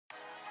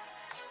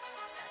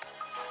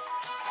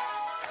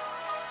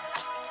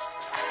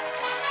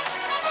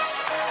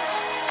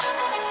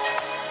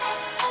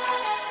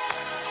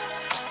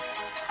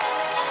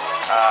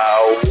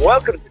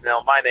Welcome to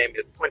Nil. My name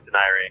is Quentin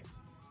Irie.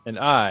 And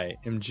I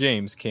am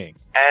James King.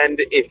 And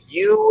if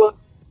you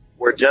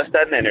were just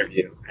at an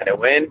interview and it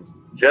went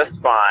just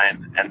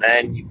fine, and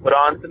then you put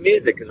on some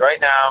music, because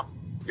right now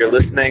you're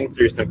listening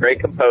through some great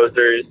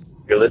composers,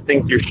 you're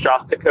listening through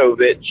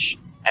Shostakovich,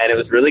 and it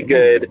was really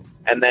good,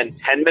 and then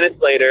 10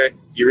 minutes later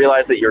you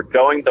realize that you're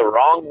going the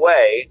wrong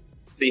way,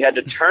 so you had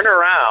to turn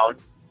around,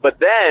 but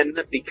then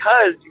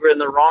because you were in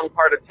the wrong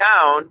part of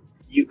town,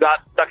 you got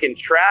stuck in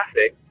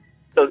traffic.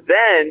 So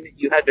then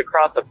you had to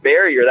cross a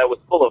barrier that was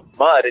full of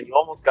mud, and you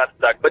almost got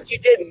stuck, but you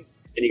didn't,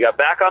 and you got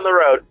back on the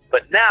road.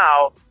 But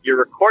now your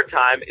record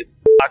time is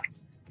stuck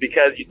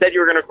because you said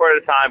you were going to record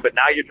at a time, but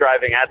now you're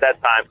driving at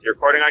that time, so you're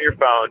recording on your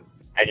phone,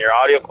 and your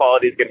audio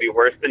quality is going to be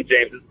worse than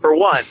James's. For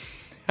one,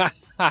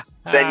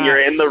 then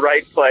you're in the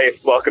right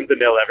place. Welcome to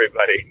Nil,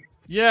 everybody.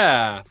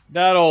 Yeah,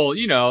 that old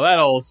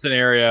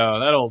scenario,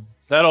 that old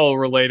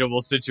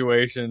relatable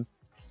situation.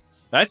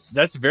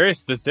 That's very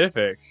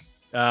specific.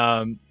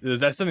 Is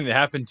that something that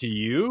happened to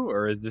you,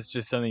 or is this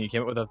just something you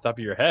came up with off the top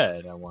of your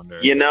head? I wonder.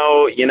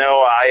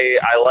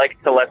 I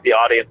like to let the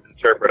audience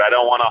interpret. I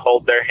don't want to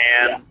hold their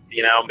hand.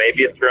 Yeah.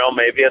 Maybe it's real,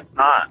 maybe it's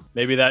not.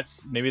 Maybe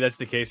that's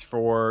the case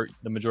for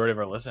the majority of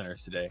our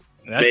listeners today.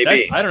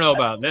 Maybe. I don't know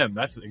about them.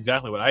 That's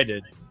exactly what I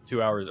did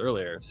 2 hours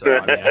earlier. So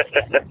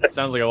it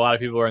sounds like a lot of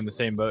people are in the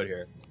same boat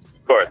here.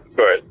 Of course.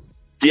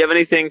 Do you have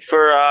anything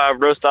for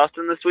Roast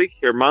Austin this week,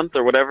 or month,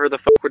 or whatever the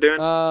fuck we're doing?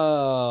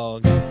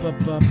 Oh.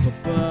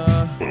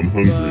 I'm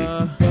hungry.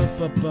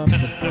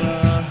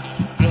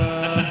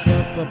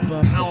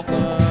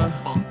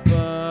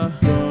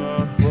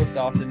 Roast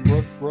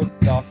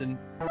Austin.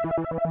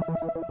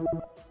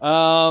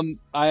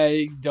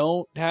 I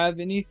don't have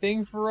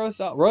anything for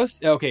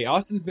roast. Okay,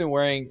 Austin's been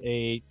wearing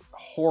a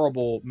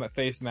horrible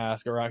face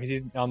mask around because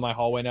he's on my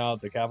hallway now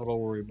at the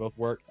Capitol where we both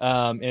work.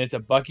 And it's a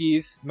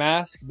Buc-ee's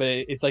mask, but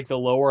it's like the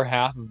lower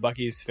half of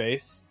Buc-ee's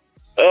face.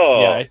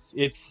 Oh, yeah,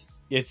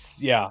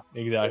 it's yeah,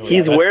 exactly.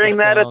 He's That's wearing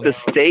the that at sound. the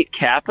state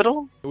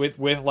capitol with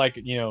like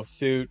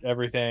suit,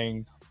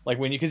 everything, like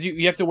when because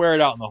you have to wear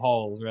it out in the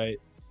halls, right?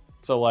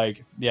 So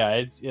like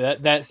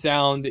that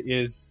sound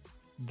is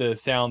the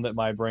sound that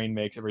my brain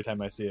makes every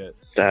time I see it.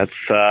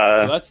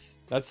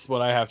 That's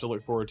what I have to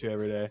look forward to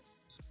every day.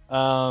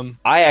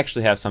 I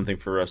actually have something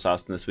for Roast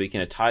Austin this week,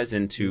 and it ties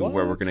into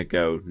where we're going to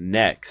go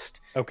next.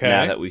 Okay.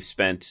 Now that we've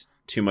spent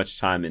too much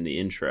time in the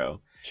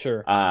intro.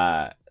 Sure.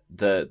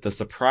 The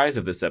surprise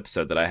of this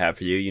episode that I have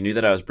for you, you knew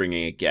that I was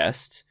bringing a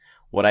guest.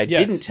 What I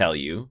didn't tell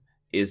you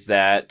is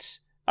that,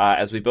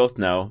 as we both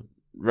know,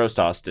 Roast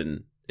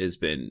Austin has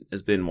been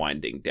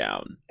winding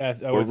down.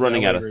 We're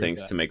running out of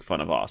things to make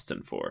fun of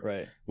Austin for.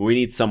 Right. We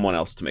need someone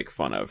else to make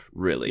fun of,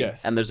 really.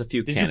 Yes. And there's a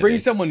few Did you bring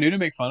someone new to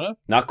make fun of?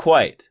 Not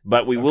quite,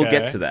 but we will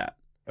get to that.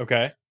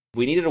 Okay.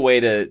 We needed a way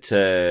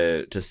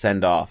to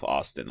send off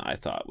Austin, I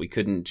thought. We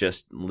couldn't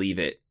just leave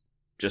it,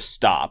 just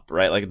stop,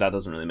 right? Like, that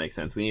doesn't really make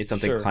sense. We need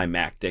something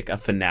climactic, a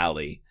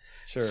finale.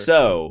 Sure.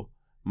 So,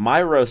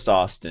 my Roast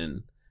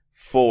Austin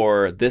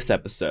for this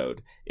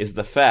episode is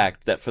the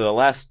fact that for the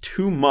last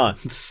 2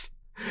 months,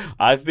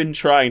 I've been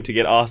trying to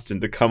get Austin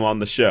to come on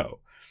the show.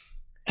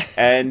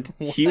 And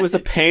he was a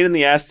pain in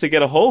the ass to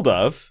get a hold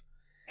of,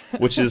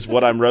 which is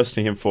what I'm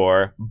roasting him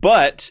for.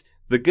 But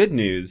the good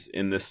news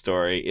in this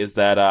story is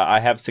that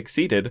I have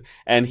succeeded,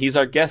 and he's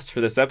our guest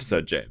for this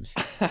episode, James.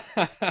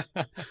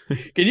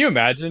 Can you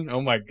imagine?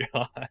 Oh my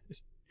god.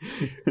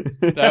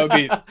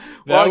 I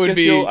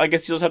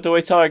guess you'll just have to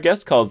wait till our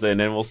guest calls in,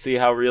 and we'll see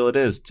how real it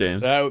is,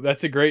 James.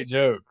 That's a great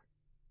joke.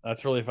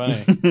 That's really funny.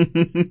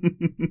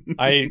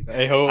 I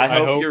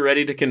hope you're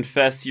ready to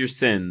confess your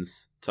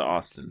sins to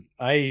Austin.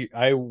 I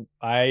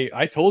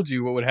told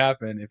you what would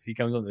happen if he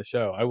comes on the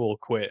show. I will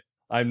quit.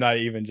 I'm not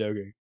even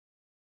joking.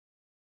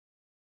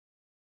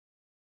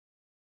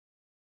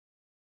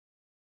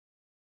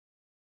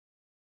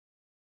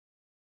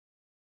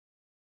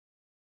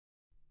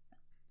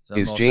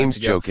 Is James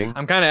joking?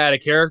 I'm kind of out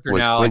of character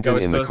was now. Quentin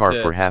like in the car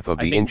for half of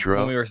the intro?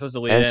 When we were supposed to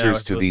lead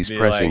Answers to these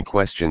pressing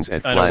questions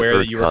at Flat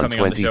Earth Con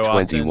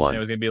 2021. It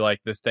was going to be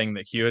like this thing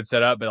that Q had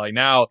set up, but like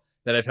now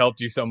that I've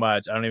helped you so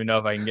much, I don't even know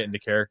if I can get into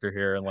character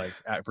here and like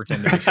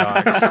pretend to be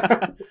shocked.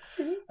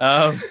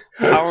 How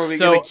are we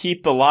going to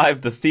keep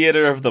alive the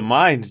theater of the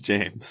mind,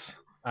 James?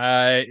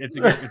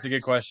 It's a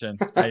good question.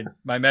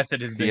 My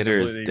method has been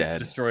completely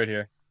destroyed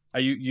here.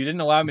 You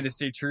didn't allow me to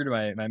stay true to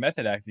my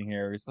method acting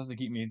here. You're supposed to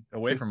keep me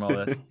away from all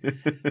this.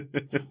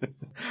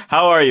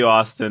 How are you,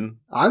 Austin?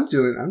 I'm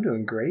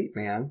doing great,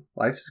 man.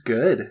 Life's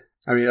good.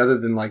 I mean, other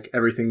than like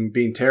everything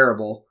being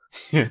terrible.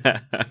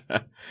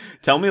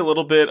 Tell me a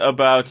little bit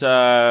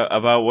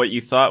about what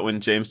you thought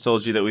when James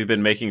told you that we've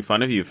been making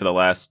fun of you for the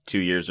last 2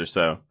 years or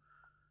so.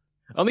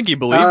 I don't think he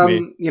believed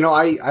me.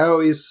 I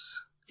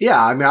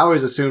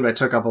always assumed I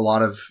took up a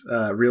lot of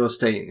real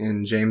estate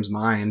in James'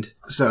 mind,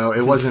 so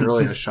it wasn't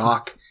really a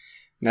shock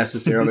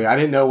necessarily. I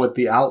didn't know what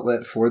the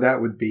outlet for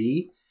that would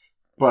be,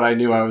 but I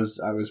knew I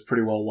was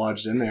pretty well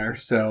lodged in there.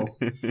 So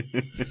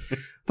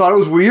thought it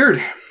was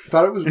weird,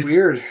 but I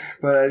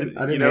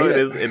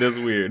didn't. It is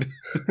weird.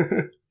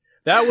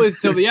 That was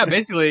so. Yeah,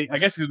 basically, I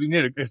guess we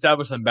need to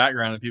establish some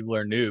background if people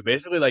are new.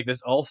 Basically, like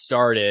this all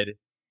started.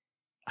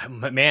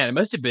 Man, it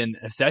must have been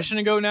a session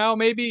ago now.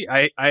 Maybe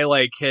I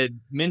like had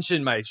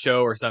mentioned my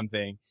show or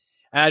something,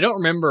 and I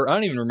don't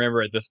even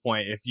remember at this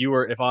point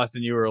if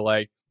Austin, you were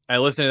like, I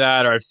listened to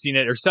that or I've seen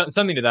it or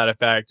something to that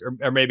effect,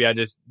 or maybe I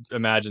just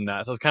imagined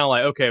that. So it's kind of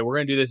like, okay, we're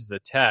gonna do this as a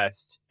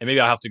test, and maybe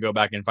I'll have to go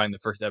back and find the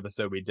first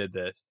episode we did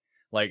this.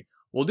 Like,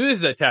 we'll do this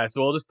as a test,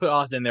 so we'll just put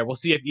Austin in there. We'll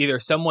see if either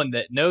someone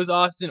that knows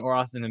Austin or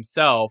Austin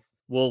himself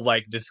will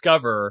like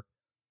discover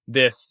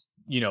this,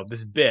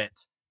 this bit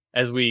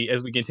as we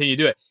continue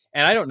to do it.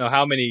 And I don't know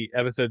how many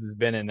episodes it's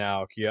been in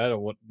now, Q. I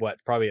don't know what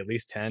probably at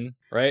least 10,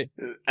 right?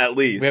 At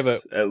least. We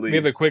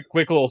have a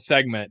quick little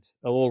segment,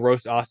 a little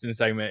roast Austin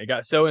segment. It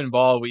got so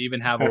involved we even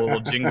have a little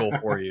jingle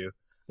for you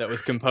that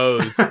was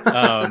composed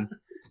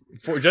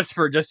for just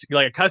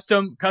like a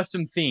custom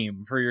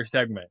theme for your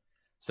segment.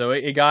 So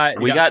we got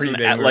pretty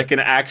big. Like an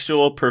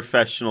actual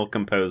professional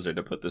composer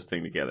to put this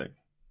thing together.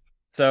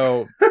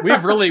 So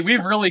we've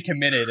really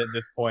committed at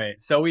this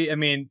point. So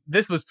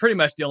this was pretty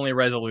much the only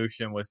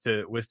resolution was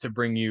to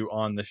bring you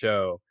on the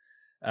show,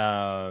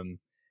 and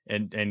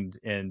end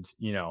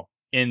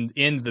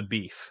the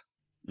beef.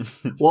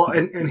 Well,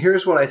 and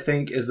here's what I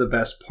think is the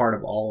best part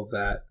of all of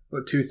that.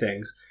 Well, two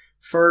things.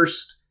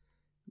 First,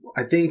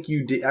 I think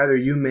either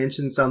you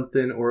mentioned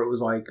something or it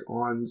was like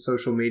on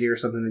social media or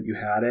something that you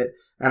had it.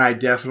 And I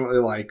definitely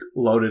like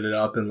loaded it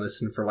up and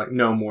listened for like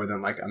no more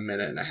than like a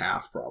minute and a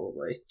half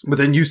probably. But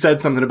then you said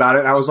something about it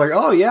and I was like,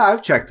 oh yeah,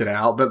 I've checked it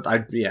out. But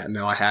I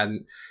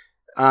hadn't.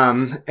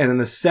 And then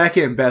the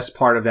second best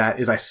part of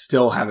that is I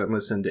still haven't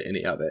listened to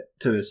any of it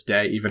to this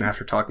day, even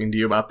after talking to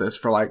you about this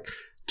for like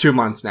 2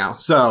 months now.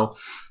 So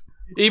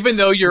even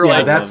though you're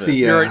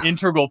you're an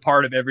integral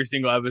part of every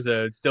single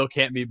episode, still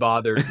can't be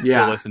bothered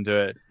to listen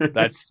to it.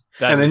 That's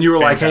and then you were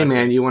fantastic. Like, hey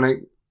man, do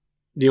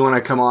you want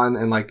to come on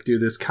and like do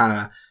this kind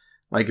of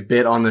like a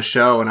bit on the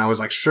show? And I was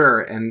like,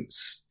 sure. And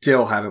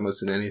still haven't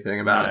listened to anything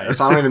about it.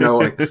 So I don't even know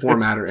like the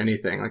format or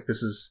anything. Like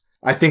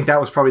I think that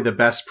was probably the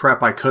best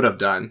prep I could have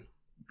done.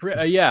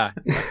 Yeah.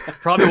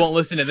 Probably won't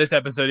listen to this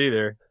episode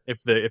either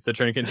if the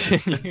trend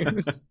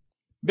continues.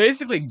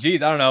 Basically,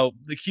 geez, I don't know.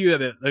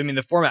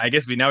 The format, I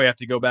guess we have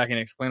to go back and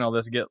explain all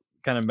this and get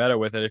kind of meta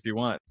with it if you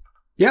want.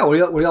 Yeah. What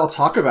do y'all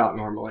talk about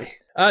normally?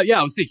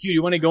 Let's see. Q, do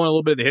you want to go in a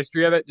little bit of the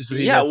history of it? Just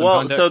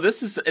so so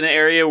this is an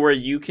area where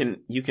you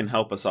can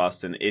help us,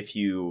 Austin, if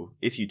you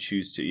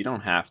choose to. You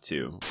don't have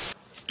to.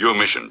 Your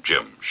mission,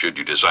 Jim, should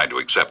you decide to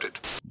accept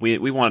it.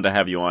 We wanted to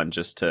have you on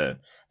just to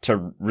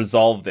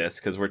resolve this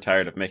because we're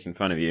tired of making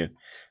fun of you.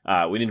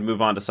 We need to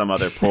move on to some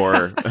other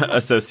poor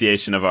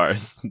association of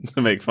ours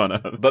to make fun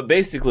of. But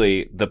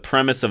basically, the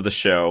premise of the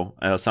show,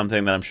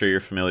 something that I'm sure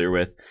you're familiar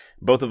with,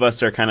 both of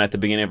us are kind of at the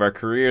beginning of our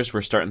careers.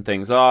 We're starting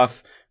things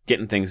off,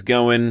 getting things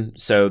going.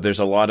 So there's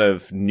a lot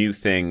of new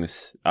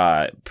things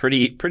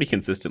pretty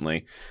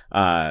consistently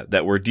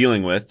that we're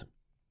dealing with.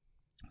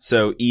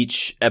 So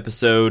each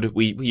episode,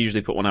 we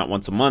usually put one out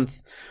once a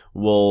month.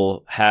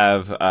 We'll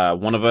have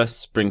one of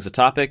us brings a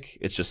topic.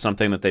 It's just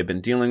something that they've been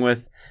dealing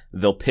with.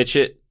 They'll pitch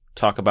it,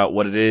 talk about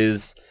what it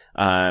is,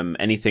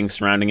 anything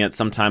surrounding it.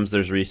 Sometimes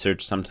there's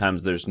research,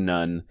 sometimes there's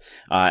none.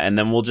 And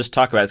then we'll just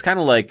talk about it. It's kind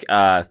of like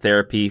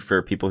therapy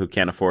for people who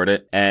can't afford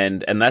it.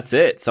 And that's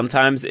it.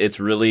 Sometimes it's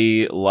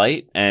really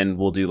light and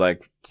we'll do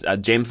like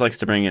James likes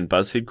to bring in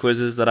BuzzFeed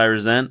quizzes that I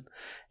resent.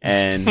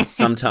 And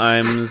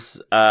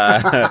sometimes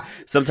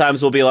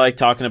we'll be like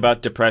talking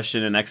about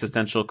depression and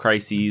existential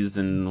crises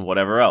and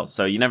whatever else.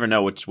 So you never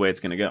know which way it's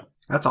going to go.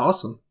 That's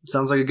awesome.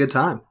 Sounds like a good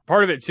time.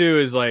 Part of it too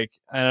is like,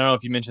 I don't know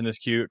if you mentioned this,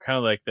 Q, kind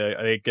of like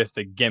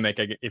the gimmick,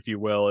 if you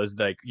will, is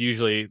like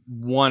usually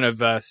one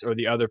of us or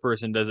the other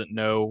person doesn't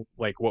know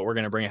like what we're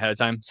going to bring ahead of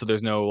time. So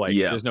there's no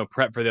there's no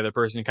prep for the other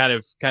person, kind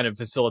of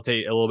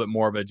facilitate a little bit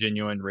more of a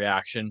genuine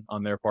reaction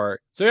on their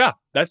part. So yeah,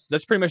 that's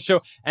pretty much the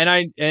show. And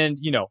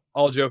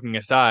all joking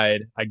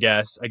aside, I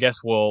guess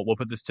we'll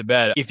put this to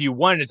bed. If you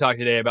wanted to talk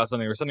today about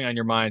something or something on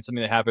your mind,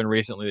 something that happened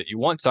recently that you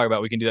want to talk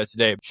about, we can do that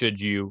today,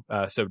 should you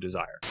so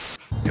desire.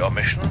 Your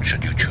mission,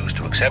 should you choose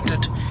to accept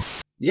it?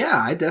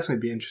 Yeah, I'd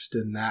definitely be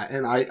interested in that.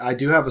 And I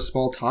do have a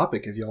small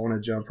topic if y'all want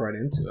to jump right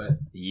into it.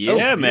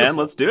 Yeah, man,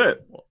 let's do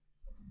it.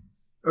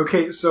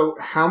 Okay, so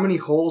how many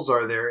holes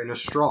are there in a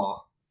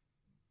straw?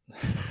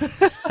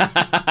 This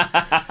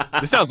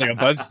sounds like a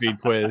BuzzFeed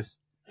quiz.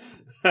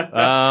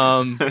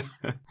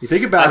 You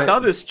think about it. I saw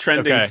this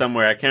trending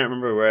somewhere. I can't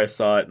remember where I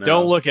saw it now.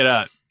 Don't look it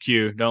up,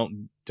 Q.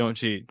 Don't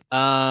cheat.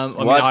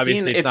 I've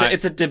seen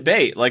it's a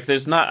debate. Like,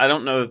 there's not. I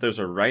don't know that there's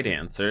a right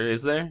answer.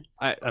 Is there?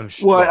 I'm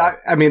sure. Well,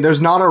 I mean,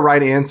 there's not a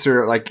right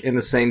answer. Like in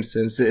the same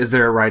sense, is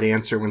there a right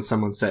answer when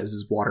someone says,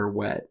 "Is water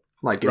wet?"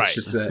 Like it's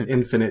just an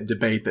infinite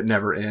debate that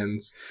never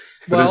ends.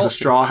 But does a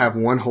straw have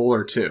one hole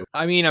or two?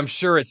 I mean, I'm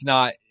sure it's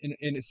not.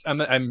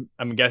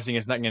 I'm guessing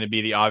it's not going to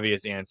be the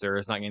obvious answer.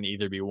 It's not going to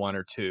either be one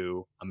or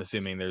two. I'm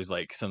assuming there's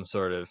like some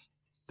sort of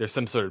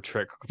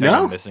trick thing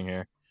I'm missing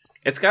here.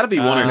 It's got to be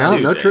one or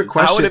two. No trick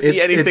question. How would it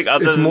be anything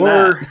other than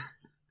that?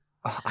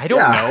 I don't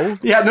know.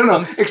 Yeah,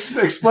 no.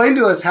 Explain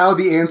to us how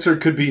the answer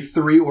could be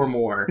 3 or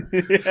more.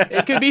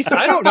 It could be.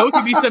 I don't know. It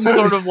could be some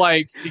sort of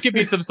like. It could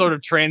be some sort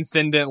of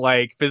transcendent,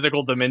 like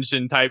physical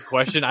dimension type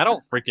question. I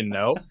don't freaking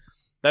know.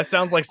 That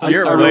sounds like some.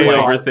 You're way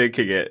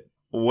overthinking it.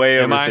 Way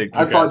overthinking it.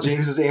 I thought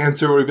James's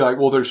answer would be like,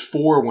 "Well, there's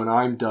 4 when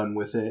I'm done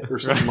with it," or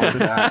something like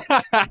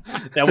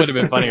that. That would have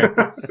been funnier.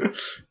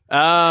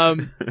 I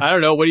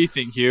don't know. What do you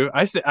think, Hugh?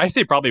 I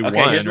say probably 1.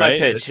 Here's my right?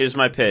 pitch. Here's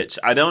my pitch.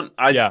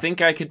 I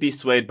think I could be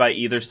swayed by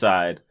either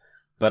side,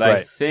 but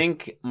I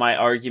think my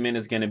argument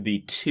is going to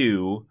be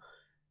 2,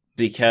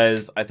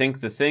 because I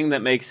think the thing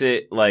that makes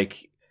it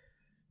like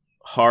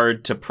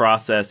hard to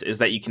process is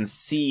that you can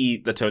see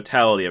the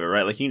totality of it,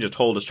 right? Like you can just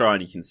hold a straw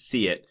and you can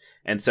see it,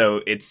 and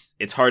so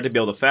it's hard to be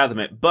able to fathom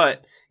it.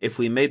 But if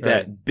we made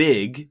that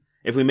big,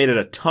 if we made it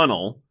a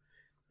tunnel.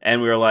 And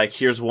we were like,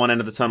 here's one end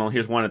of the tunnel,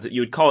 here's one of the,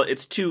 you would call it,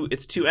 it's two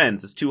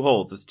ends, it's 2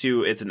 holes,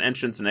 it's an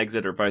entrance and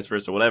exit or vice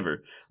versa,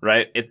 whatever,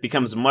 right? It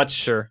becomes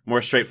much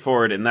more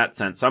straightforward in that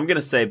sense. So I'm going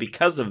to say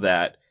because of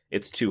that,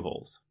 it's 2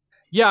 holes.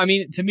 Yeah, I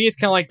mean, to me, it's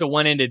kind of like the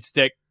one-ended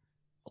stick,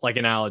 like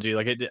analogy.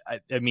 Like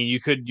I mean, you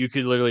could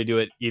literally do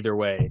it either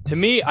way. To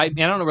me, I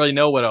don't really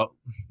know what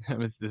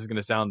this is going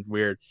to sound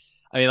weird.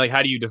 I mean, like,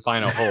 how do you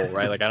define a hole,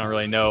 right? Like, I don't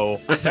really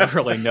know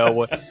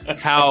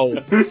how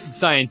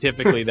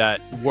scientifically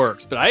that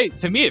works. But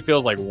to me, it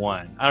feels like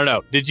 1. I don't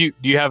know. Do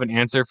you have an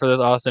answer for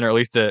this, Austin, or at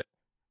least a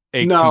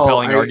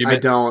compelling argument? I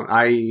don't.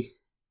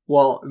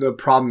 Well, the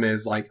problem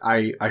is, like,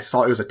 I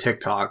saw it was a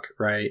TikTok,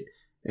 right?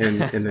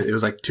 And it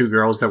was like 2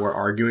 girls that were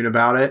arguing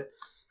about it.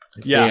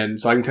 Yeah. And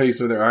so I can tell you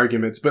some of their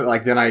arguments, but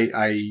like then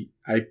I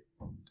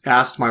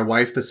asked my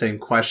wife the same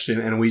question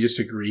and we just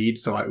agreed,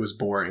 so it was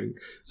boring.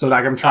 So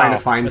like I'm trying to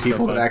find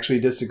people that actually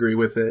disagree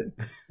with it.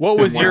 What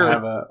was your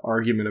have an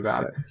argument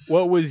about it?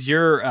 What was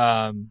your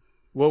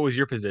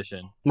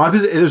position?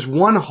 There's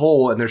 1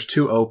 hole and there's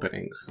 2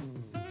 openings.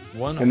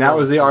 That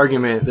was the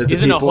argument that the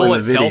Isn't people a hole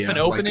in the video, itself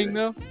an opening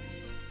though?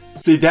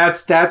 See,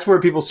 that's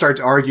where people start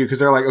to argue, because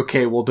they're like,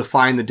 okay, we'll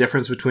define the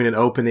difference between an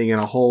opening and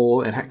a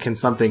hole, and can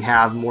something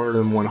have more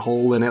than 1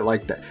 hole in it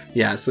like that?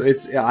 Yeah, so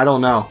I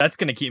don't know. That's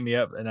going to keep me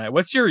up at night.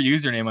 What's your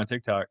username on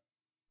TikTok?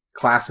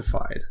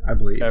 Classified, I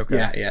believe. Okay.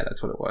 Yeah,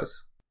 that's what it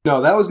was.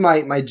 No, that was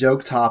my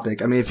joke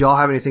topic. I mean, if y'all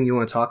have anything you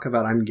want to talk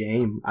about, I'm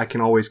game. I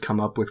can always come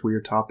up with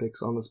weird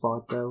topics on the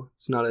spot, though.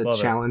 It's not a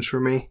challenge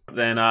for me.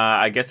 Then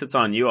I guess it's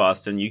on you,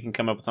 Austin. You can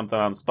come up with something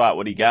on the spot.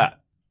 What do you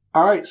got?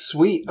 All right,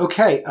 sweet.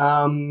 Okay,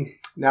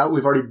 now that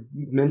we've already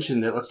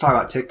mentioned it, let's talk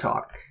about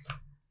TikTok.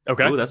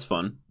 Okay. Oh, that's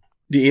fun.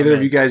 Do either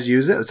of you guys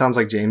use it? It sounds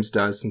like James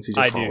does, since he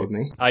just followed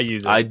me. I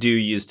use it. I do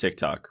use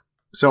TikTok.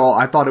 So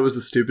I thought it was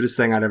the stupidest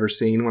thing I'd ever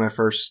seen when I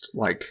first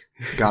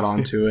got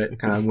onto it,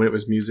 and when it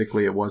was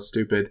Musical.ly, it was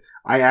stupid.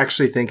 I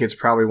actually think it's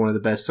probably one of the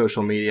best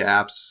social media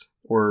apps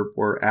or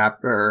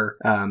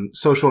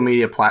social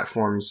media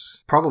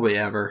platforms probably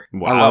ever.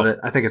 Wow. I love it.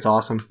 I think it's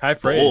awesome. High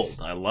praise.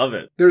 I love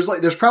it.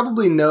 There's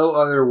probably no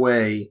other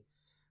way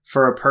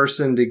for a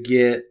person to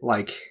get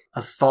like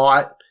a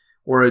thought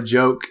or a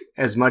joke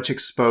as much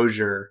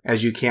exposure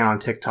as you can on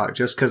TikTok,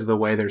 just because of the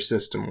way their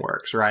system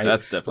works, right?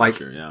 That's definitely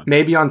true, yeah.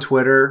 Maybe on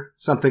Twitter,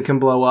 something can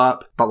blow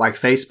up, but like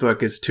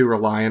Facebook is too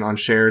reliant on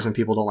shares and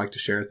people don't like to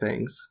share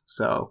things.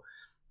 So,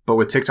 but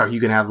with TikTok,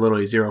 you can have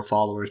literally 0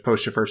 followers,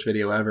 post your first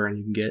video ever, and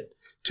you can get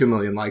 2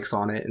 million likes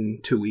on it in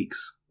 2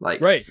 weeks. Like,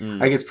 right. I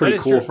think it's pretty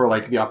cool for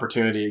like the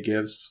opportunity it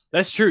gives.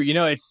 That's true. You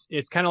know, it's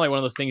kind of like one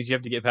of those things you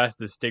have to get past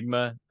the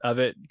stigma of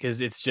it,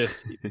 because it's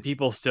just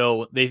people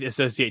still, they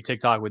associate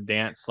TikTok with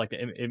dance, like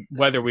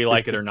whether we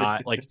like it or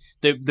not. Like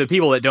the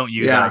people that don't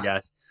use it, I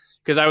guess.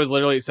 Because I was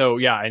literally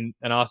and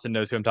Austin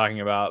knows who I'm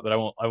talking about, but I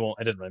won't.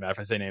 It doesn't really matter if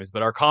I say names.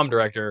 But our comm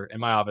director in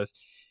my office,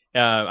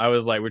 I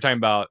was like, we're talking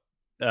about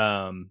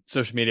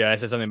social media. I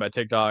said something about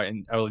TikTok,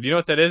 and I was like, do you know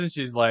what that is? And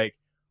she's like,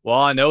 well,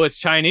 I know it's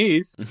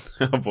Chinese.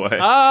 Oh boy.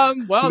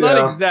 Well,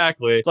 not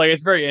exactly. It's like,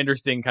 it's very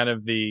interesting, kind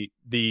of the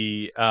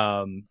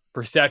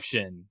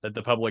perception that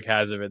the public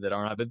has of it that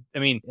aren't. But I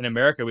mean, in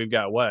America, we've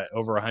got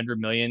over 100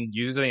 million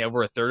users. I think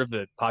over a third of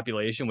the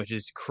population, which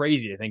is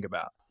crazy to think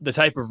about the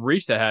type of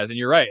reach that has. And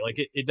you're right. Like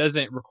it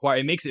doesn't require.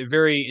 It makes it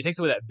it takes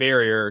away that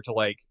barrier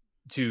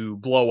to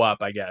blow up,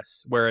 I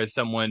guess. Whereas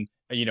someone,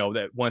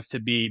 that wants to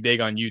be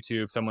big on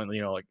YouTube, someone,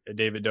 like a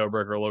David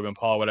Dobrik or Logan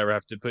Paul, whatever,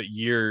 have to put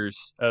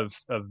years of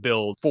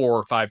build 4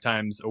 or 5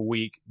 times a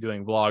week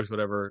doing vlogs,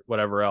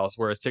 whatever else.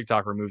 Whereas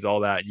TikTok removes all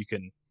that. You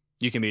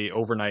can be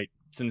overnight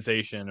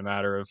sensation in a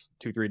matter of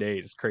 2-3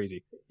 days. It's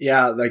crazy.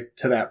 Yeah. Like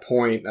to that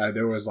point,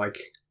 there was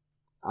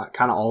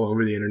kind of all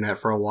over the internet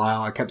for a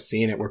while. I kept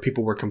seeing it where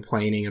people were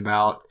complaining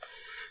about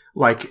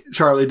like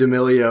Charli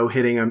D'Amelio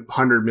hitting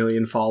 100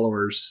 million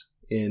followers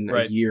in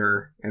a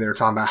year, and they were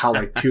talking about how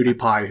like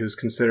PewDiePie, who's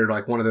considered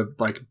like one of the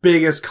like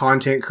biggest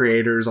content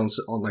creators on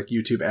like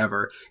YouTube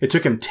ever, it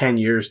took him 10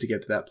 years to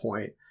get to that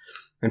point,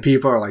 and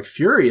people are like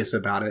furious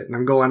about it. And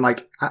I'm going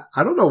like,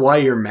 I don't know why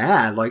you're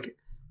mad. Like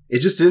it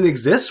just didn't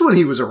exist when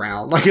he was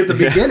around, like at the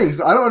beginning.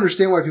 So I don't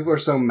understand why people are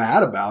so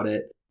mad about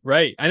it.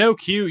 Right. I know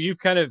Q, you've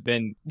kind of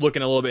been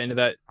looking a little bit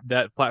into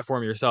that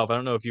platform yourself. I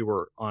don't know if you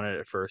were on it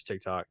at first,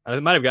 TikTok. I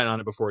might have gotten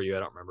on it before you. I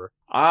don't remember.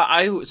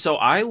 I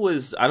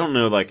don't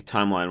know, like,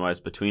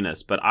 timeline-wise between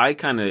us, but I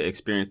kind of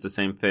experienced the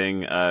same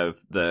thing of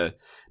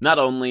not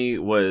only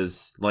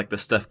was, like, the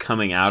stuff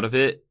coming out of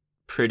it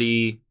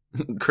pretty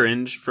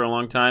cringe for a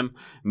long time,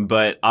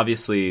 but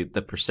obviously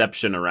the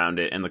perception around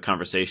it and the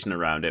conversation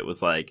around it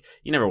was like,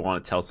 you never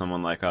want to tell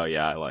someone like, oh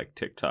yeah, I like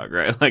TikTok,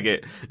 right? Like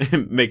it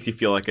makes you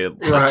feel like a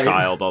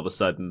child all of a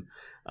sudden.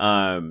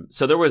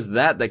 So there was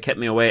that kept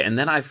me away, and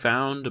then I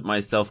found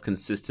myself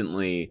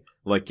consistently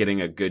like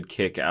getting a good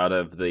kick out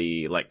of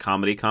the like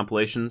comedy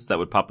compilations that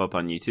would pop up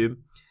on YouTube,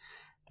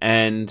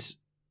 and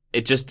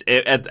at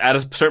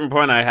a certain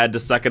point I had to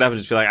suck it up and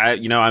just be like,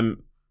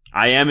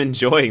 I am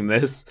enjoying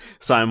this,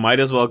 so I might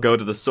as well go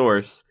to the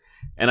source.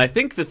 And I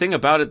think the thing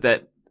about it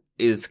that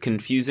is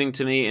confusing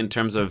to me in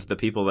terms of the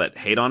people that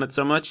hate on it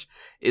so much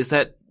is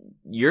that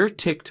your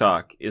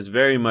TikTok is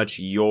very much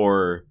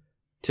your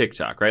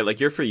TikTok, right? Like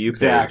your For You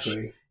page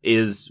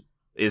is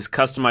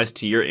customized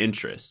to your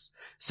interests.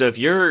 So if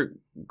you're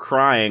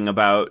crying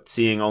about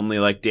seeing only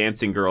like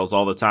dancing girls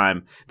all the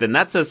time, then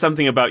that says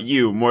something about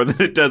you more than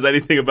it does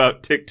anything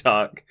about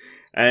TikTok.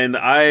 And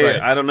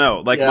I don't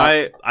know, like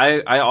I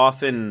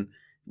often,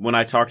 when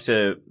I talk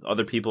to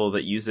other people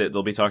that use it,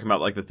 they'll be talking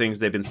about like the things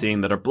they've been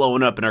seeing that are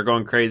blowing up and are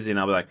going crazy. And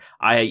I'll be like,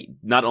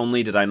 not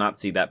only did I not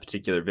see that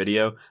particular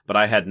video, but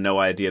I had no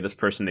idea this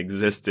person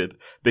existed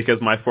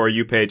because my For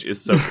You page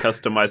is so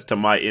customized to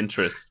my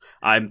interests.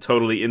 I'm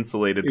totally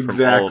insulated from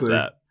all of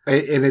that.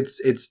 And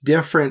it's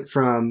different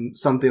from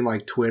something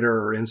like Twitter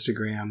or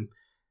Instagram.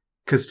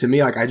 Cause to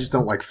me, like, I just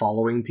don't like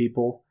following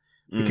people.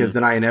 Because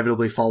then I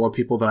inevitably follow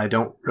people that I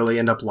don't really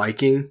end up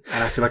liking.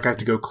 And I feel like I have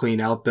to go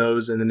clean out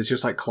those. And then it's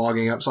just like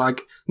clogging up. So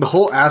like the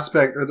whole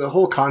aspect or the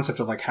whole concept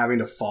of like having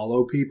to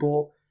follow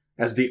people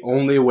as the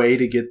only way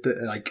to get the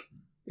like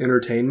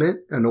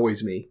entertainment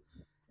annoys me.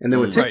 And then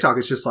with TikTok,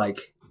 it's just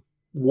like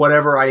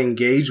whatever I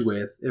engage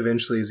with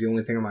eventually is the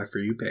only thing on my For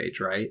You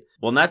page, right?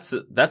 Well,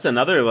 and that's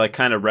another like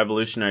kind of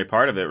revolutionary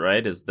part of it,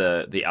 right? Is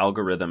the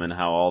algorithm and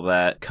how all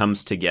that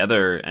comes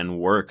together and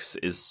works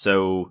is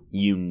so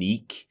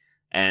unique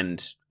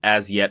and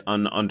as yet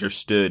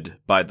ununderstood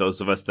by those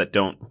of us that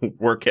don't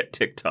work at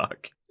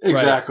TikTok.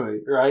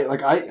 Exactly, right?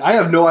 Like, I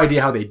have no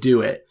idea how they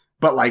do it,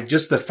 but like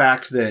just the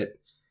fact that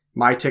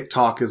my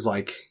TikTok is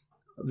like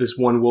this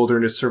one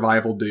wilderness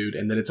survival dude,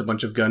 and then it's a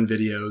bunch of gun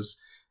videos,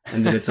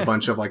 and then it's a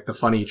bunch of like the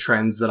funny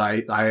trends that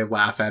I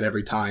laugh at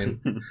every time.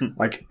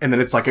 Like, and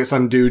then it's like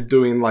some dude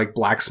doing like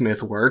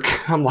blacksmith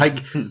work. I'm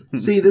like,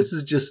 see, this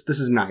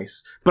is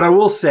nice. But I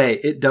will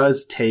say it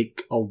does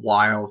take a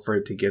while for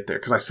it to get there.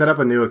 Cause I set up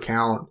a new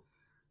account,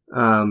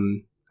 a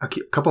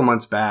couple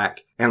months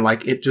back, and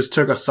like it just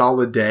took a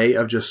solid day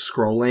of just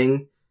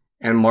scrolling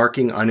and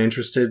marking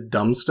uninterested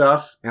dumb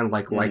stuff and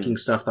like liking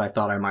stuff that I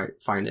thought I might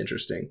find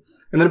interesting.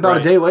 And then about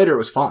a day later, it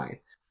was fine.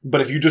 But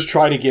if you just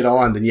try to get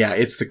on, then yeah,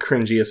 it's the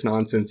cringiest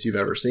nonsense you've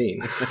ever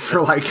seen for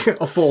like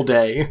a full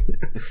day.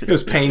 It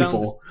was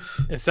painful.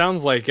 It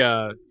sounds like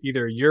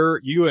either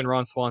you and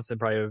Ron Swanson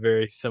probably have a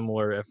very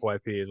similar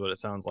FYP is what it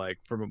sounds like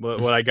from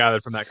what I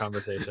gathered from that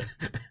conversation.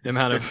 The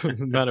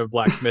amount of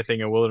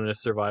blacksmithing and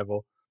wilderness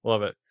survival.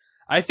 Love it.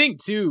 I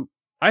think too,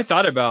 I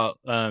thought about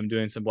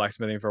doing some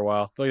blacksmithing for a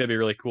while. I feel like that'd be a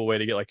really cool way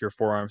to get like your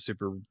forearm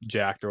super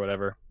jacked or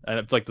whatever. I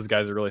feel like those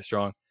guys are really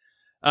strong.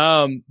 But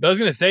I was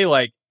going to say,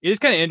 like, it is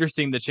kind of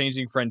interesting the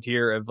changing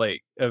frontier of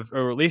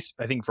or at least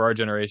I think for our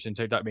generation,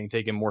 TikTok being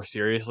taken more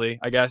seriously,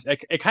 I guess.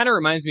 It kind of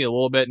reminds me a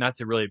little bit, not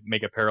to really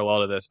make a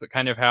parallel to this, but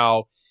kind of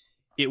how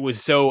it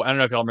was so, I don't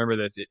know if y'all remember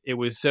this, it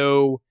was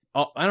so,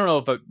 I don't know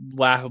if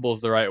laughable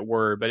is the right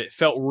word, but it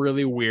felt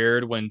really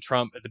weird when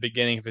Trump at the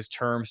beginning of his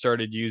term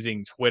started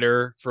using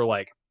Twitter for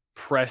like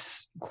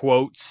press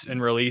quotes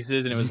and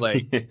releases. And it was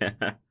like,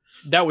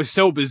 that was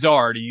so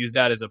bizarre to use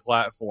that as a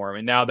platform.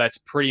 And now that's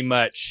pretty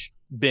much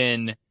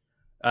been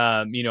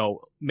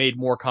made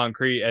more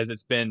concrete as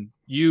it's been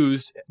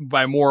used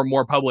by more and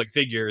more public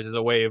figures as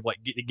a way of like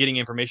getting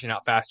information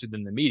out faster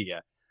than the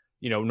media,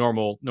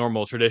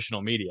 normal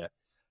traditional media.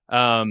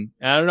 And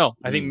I don't know.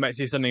 I think we might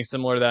see something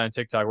similar to that on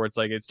TikTok, where it's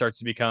like it starts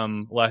to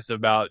become less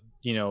about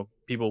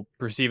people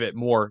perceive it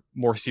more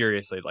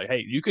seriously. It's like,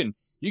 hey, you can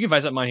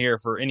find something on here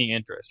for any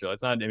interest.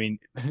 It's not. I mean,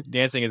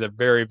 dancing is a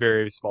very,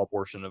 very small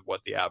portion of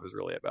what the app is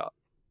really about.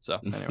 So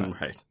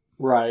anyway,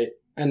 right.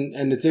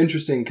 And it's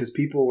interesting because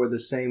people were the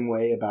same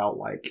way about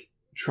like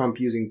Trump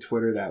using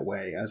Twitter that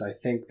way as I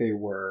think they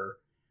were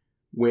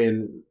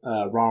when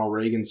Ronald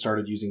Reagan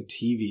started using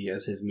TV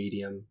as his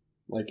medium,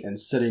 like, and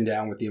sitting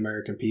down with the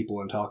American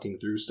people and talking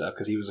through stuff,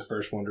 because he was the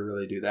first one to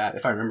really do that,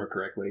 if I remember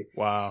correctly.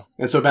 Wow.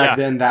 And so back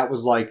then that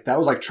was like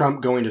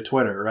Trump going to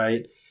Twitter,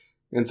 right?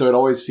 And so it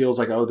always feels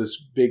like, oh,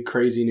 this big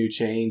crazy new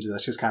change, and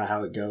that's just kind of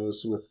how it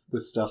goes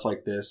with stuff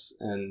like this.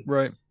 And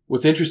right.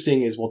 What's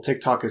interesting is,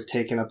 TikTok has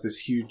taken up this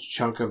huge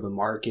chunk of the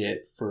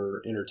market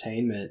for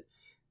entertainment.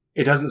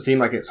 It doesn't seem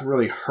like it's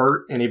really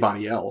hurt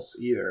anybody else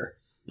either.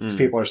 Because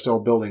people are still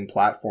building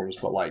platforms.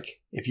 But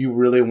like, if you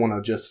really want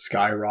to just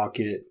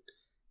skyrocket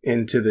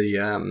into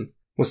the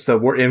what's the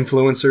word,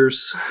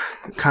 influencers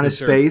kind of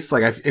space.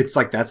 Like it's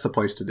like that's the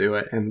place to do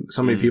it, and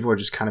so many people are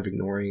just kind of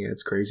ignoring it.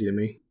 It's crazy to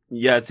me.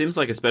 Yeah, it seems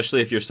like,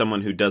 especially if you're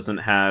someone who doesn't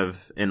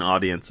have an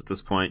audience at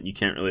this point, you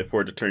can't really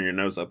afford to turn your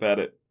nose up at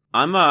it.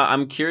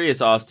 I'm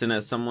curious, Austin,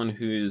 as someone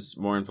who's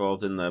more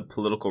involved in the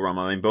political realm.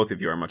 I mean, both of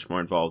you are much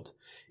more involved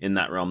in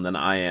that realm than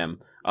I am.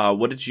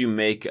 What did you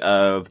make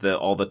of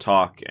all the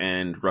talk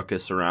and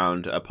ruckus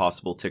around a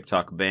possible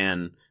TikTok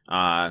ban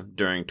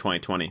during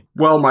 2020?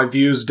 Well, my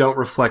views don't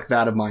reflect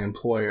that of my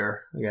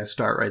employer. I gotta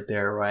start right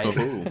there, right?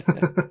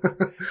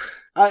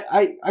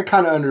 I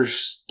kind of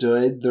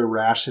understood the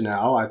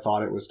rationale. I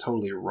thought it was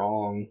totally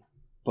wrong,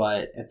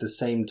 but at the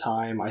same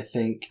time, I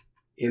think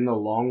in the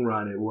long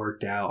run, it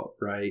worked out,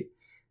 right?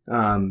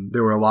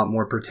 There were a lot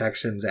more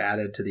protections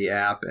added to the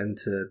app and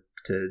to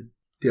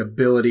the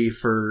ability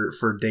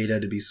for data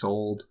to be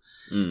sold.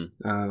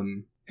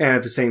 And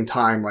at the same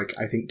time, like,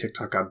 I think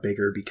TikTok got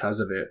bigger because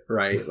of it,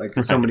 right?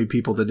 Like, so many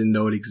people that didn't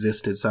know it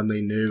existed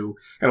suddenly knew.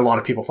 And a lot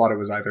of people thought it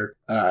was either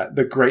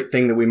the great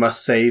thing that we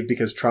must save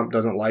because Trump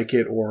doesn't like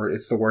it, or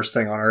it's the worst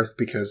thing on earth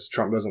because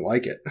Trump doesn't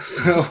like it.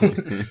 So,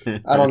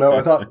 I don't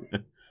know.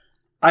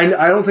 I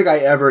don't think I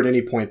ever at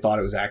any point thought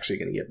it was actually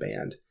going to get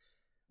banned.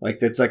 Like,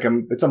 it's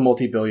a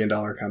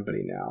multi-billion-dollar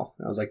company now.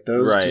 I was like,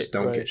 those just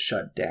don't get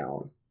shut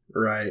down,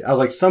 right? I was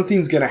like,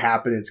 something's going to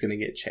happen. It's going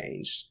to get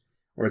changed.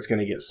 Or it's going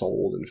to get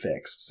sold and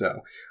fixed.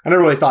 So I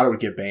never really thought it would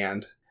get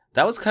banned.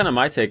 That was kind of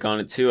my take on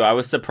it, too. I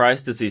was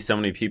surprised to see so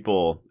many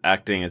people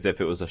acting as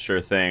if it was a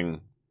sure thing,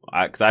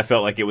 because I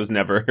felt like it was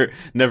never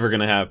going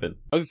to happen.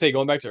 I was going to say,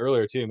 going back to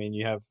earlier, too, I mean,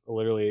 you have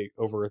literally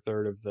over a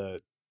third of the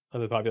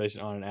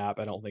population on an app.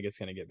 I don't think it's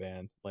going to get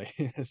banned. Like,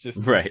 it's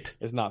just, right.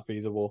 It's not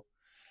feasible.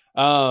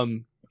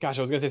 Gosh,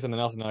 I was gonna say something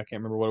else and now I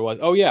can't remember what it was.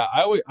 Oh yeah,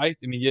 I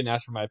mean, you didn't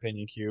ask for my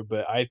opinion, Q,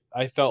 but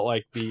I felt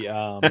like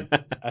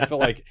I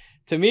felt like,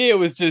 to me it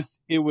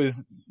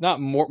was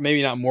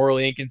maybe not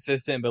morally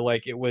inconsistent, but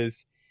like it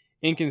was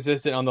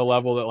inconsistent on the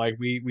level that like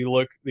we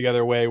look the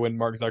other way when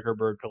Mark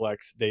Zuckerberg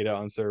collects data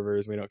on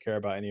servers. We don't care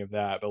about any of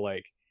that, but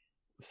like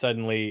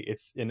suddenly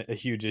it's a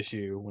huge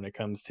issue when it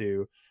comes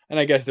to, and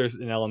I guess there's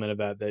an element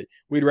of that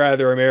we'd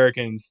rather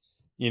Americans,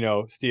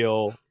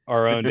 steal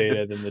our own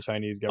data than the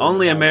Chinese government.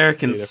 Only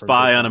Americans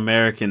spy on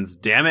Americans,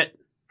 damn it.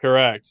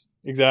 Correct.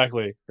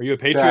 Exactly. Are you a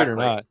patriot or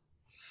not?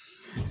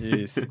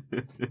 Jeez.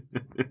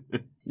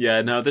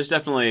 Yeah, no, there's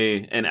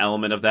definitely an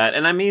element of that.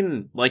 And I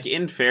mean, like,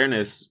 in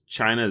fairness,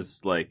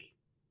 China's, like,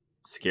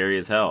 scary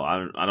as hell.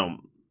 I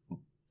don't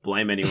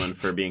blame anyone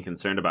for being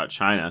concerned about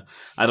China.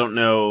 I don't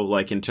know,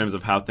 like, in terms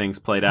of how things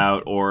played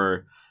out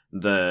or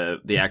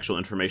the actual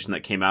information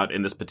that came out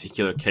in this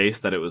particular case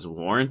that it was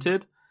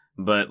warranted.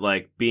 But,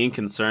 like, being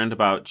concerned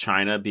about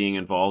China being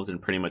involved in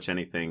pretty much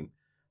anything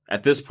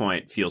at this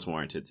point feels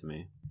warranted to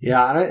me.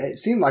 Yeah, and it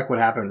seemed like what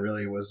happened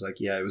really was like,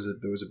 yeah,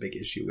 there was a big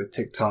issue with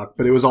TikTok,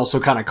 but it was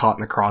also kind of caught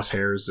in the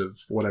crosshairs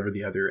of whatever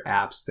the other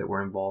apps that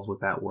were involved with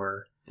that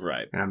were.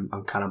 Right. And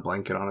I'm kind of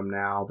blanking on them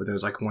now, but there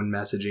was like one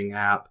messaging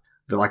app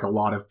that like a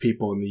lot of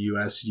people in the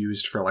US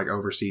used for like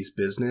overseas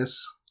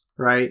business.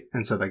 Right.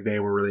 And so like they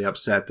were really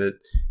upset that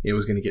it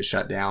was going to get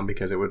shut down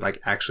because it would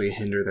like actually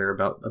hinder their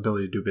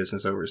ability to do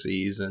business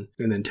overseas. And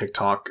then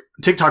TikTok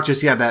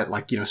just had that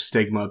like,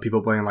 stigma of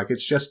people playing like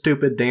it's just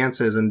stupid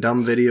dances and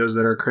dumb videos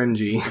that are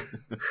cringy.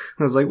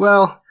 I was like,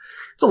 well,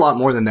 it's a lot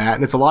more than that.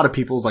 And it's a lot of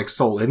people's like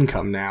sole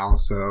income now.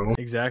 So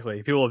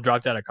exactly. People have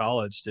dropped out of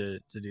college to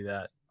do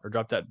that, or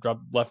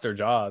left their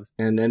jobs.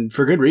 And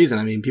for good reason.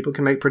 I mean, people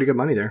can make pretty good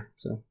money there.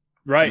 So.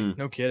 Right.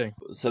 No kidding.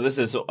 So this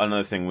is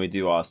another thing we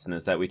do, Austin,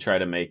 is that we try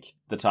to make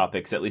the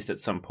topics, at least at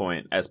some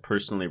point, as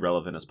personally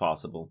relevant as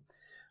possible.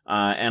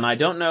 And I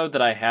don't know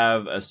that I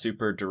have a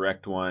super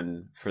direct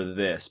one for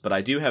this, but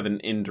I do have an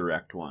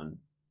indirect one.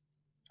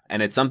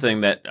 And it's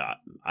something that,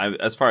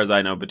 as far as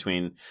I know,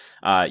 between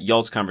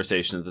y'all's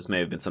conversations, this may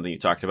have been something you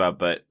talked about,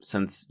 but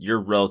since you're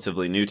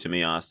relatively new to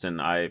me, Austin,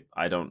 I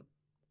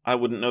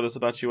wouldn't know this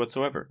about you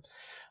whatsoever.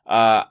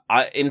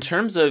 In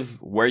terms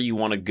of where you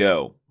want to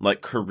go,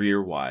 like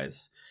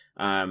career-wise,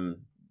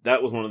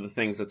 that was one of the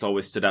things that's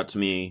always stood out to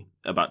me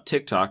about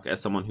TikTok as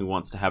someone who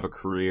wants to have a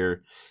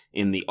career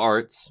in the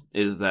arts,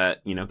 is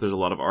that, there's a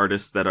lot of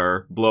artists that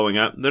are blowing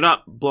up. They're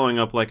not blowing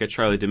up like a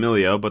Charli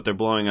D'Amelio, but they're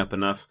blowing up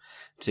enough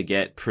to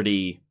get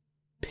pretty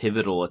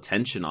pivotal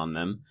attention on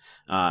them,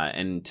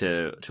 and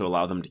to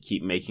allow them to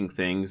keep making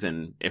things.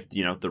 And if,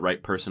 the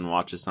right person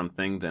watches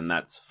something, then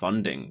that's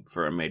funding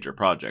for a major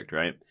project,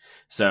 right?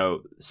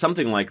 So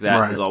something like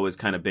that has always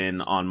kind of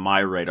been on my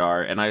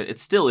radar, and it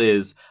still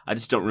is. I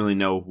just don't really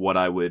know what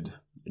I would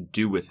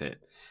do with it.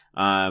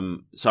 So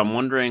I'm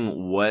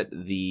wondering what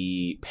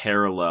the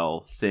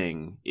parallel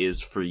thing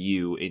is for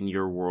you in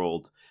your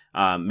world.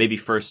 Maybe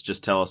first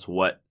just tell us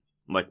what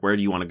Like, where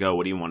do you want to go?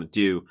 What do you want to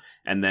do?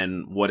 And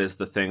then what is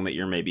the thing that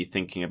you're maybe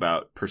thinking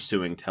about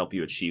pursuing to help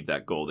you achieve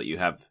that goal that you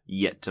have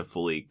yet to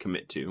fully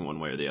commit to one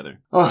way or the other?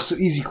 Oh, so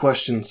easy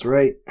questions,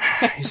 right?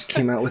 You just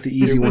came out with the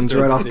easy ones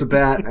right off the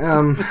bat.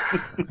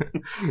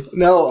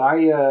 No,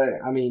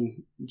 I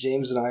mean,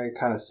 James and I are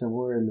kind of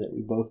similar in that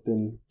we've both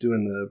been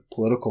doing the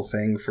political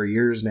thing for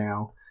years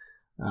now.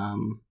 I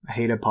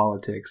hated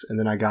politics, and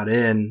then I got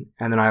in,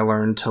 and then I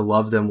learned to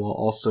love them while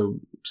also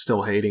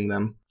still hating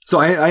them. So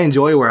I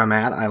enjoy where I'm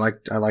at. I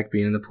like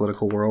being in the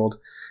political world.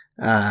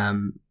 I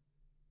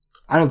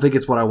don't think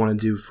it's what I want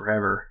to do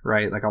forever,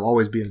 right? Like, I'll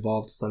always be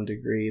involved to some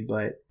degree,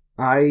 but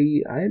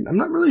I'm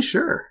not really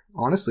sure,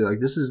 honestly. Like,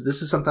 this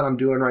is something I'm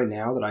doing right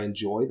now that I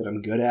enjoy, that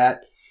I'm good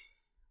at,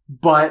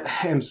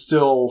 but am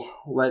still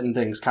letting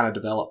things kind of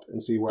develop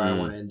and see where I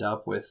want to end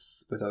up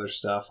with other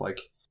stuff. Like,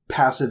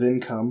 passive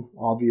income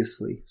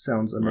obviously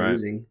sounds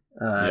amazing.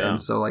 Right.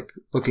 And so, like,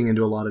 looking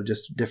into a lot of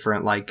just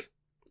different, like,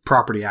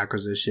 property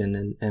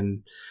acquisition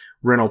and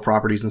rental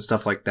properties and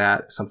stuff like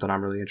that is something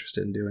I'm really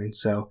interested in doing.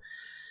 So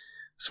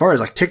as far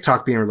as like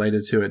TikTok being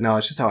related to it, no,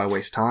 it's just how I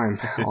waste time,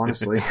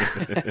 honestly.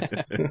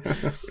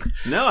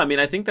 No, I mean,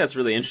 I think that's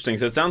really interesting.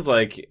 So it sounds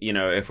like, you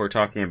know, if we're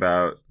talking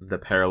about the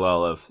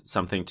parallel of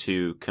something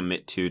to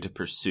commit to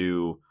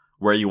pursue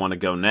where you want to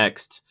go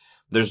next,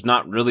 there's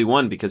not really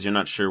one, because you're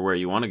not sure where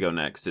you want to go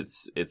next.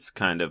 It's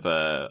kind of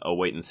a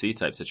wait and see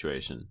type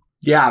situation.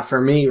 Yeah, for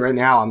me right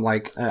now, I'm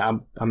like,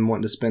 I'm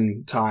wanting to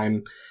spend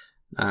time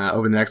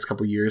over the next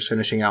couple of years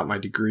finishing out my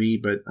degree,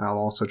 but I'm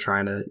also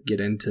trying to get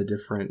into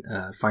different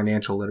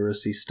financial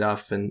literacy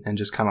stuff and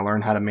just kind of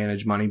learn how to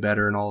manage money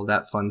better and all of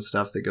that fun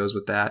stuff that goes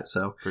with that.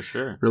 So for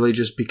sure, really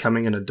just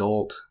becoming an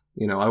adult.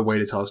 You know, I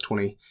waited till I was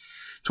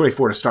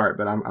 24 to start,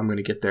 but I'm going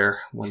to get there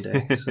one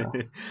day. So,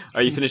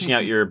 are you finishing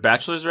out your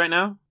bachelor's right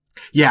now?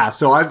 Yeah,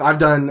 so I've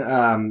done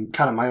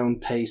kind of my own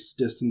pace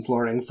distance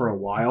learning for a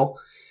while.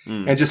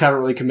 And just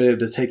haven't really committed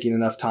to taking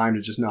enough time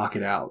to just knock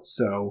it out.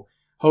 So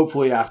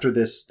hopefully after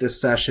this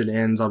session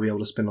ends, I'll be able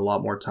to spend a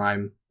lot more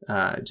time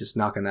just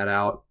knocking that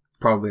out,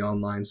 probably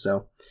online.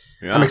 So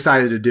yeah. I'm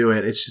excited to do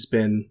it. It's just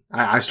been,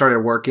 I started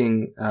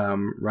working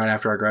right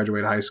after I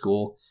graduated high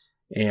school.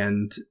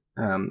 And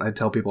I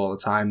tell people all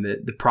the time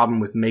that the problem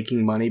with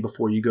making money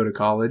before you go to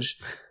college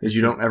is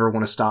you don't ever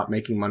want to stop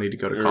making money to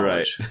go to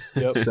college.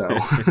 Right. Yep. So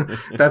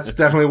that's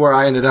definitely where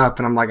I ended up.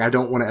 And I'm like, I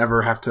don't want to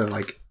ever have to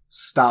like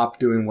stop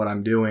doing what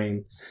I'm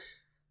doing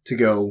to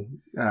go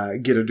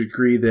get a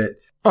degree that,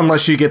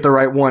 unless you get the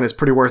right one, is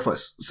pretty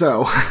worthless.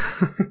 So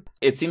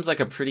it seems like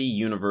a pretty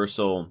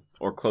universal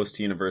or close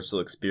to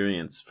universal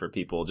experience for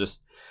people.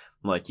 Just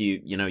like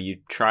you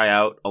try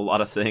out a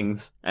lot of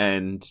things,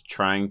 and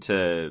trying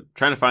to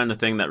find the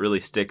thing that really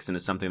sticks and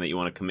is something that you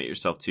want to commit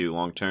yourself to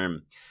long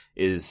term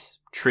is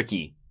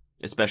tricky,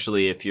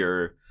 especially if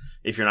you're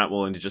not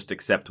willing to just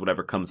accept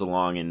whatever comes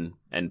along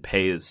and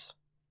pay is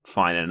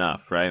fine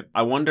enough, right?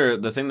 I wonder,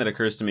 the thing that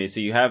occurs to me,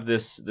 so you have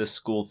this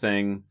school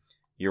thing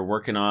you're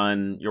working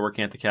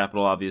at the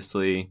Capitol,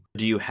 obviously.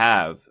 Do you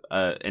have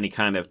any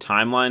kind of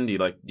timeline?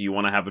 Do you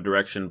want to have a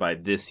direction by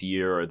this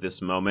year or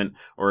this moment,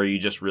 or are you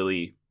just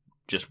really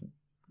just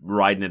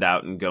riding it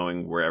out and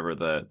going wherever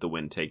the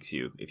wind takes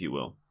you, if you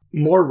will?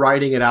 More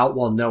riding it out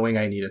while knowing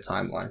I need a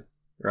timeline,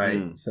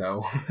 right?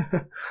 So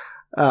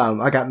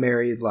I got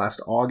married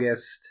last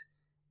August.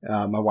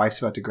 My wife's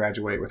about to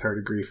graduate with her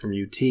degree from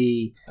UT.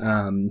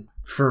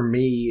 For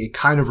me, it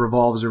kind of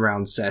revolves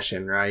around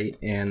session, right?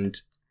 And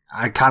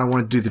I kind of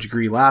wanted to do the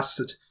degree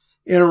last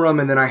interim,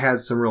 and then I had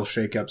some real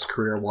shakeups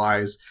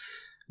career-wise.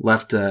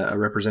 Left a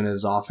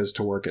representative's office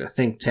to work at a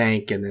think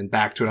tank, and then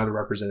back to another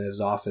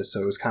representative's office,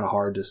 so it was kind of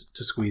hard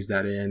to squeeze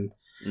that in,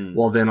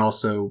 while then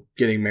also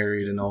getting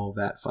married and all of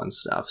that fun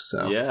stuff.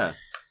 So yeah,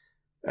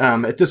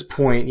 at this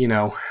point, you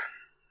know,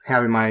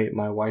 having my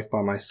wife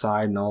by my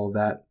side and all of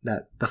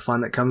that the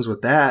fun that comes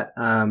with that,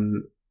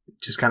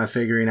 just kind of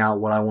figuring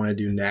out what I want to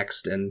do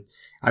next. And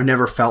I've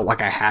never felt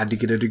like I had to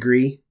get a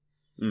degree.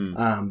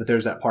 But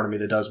there's that part of me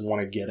that does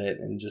want to get it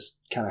and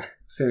just kind of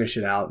finish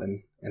it out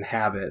and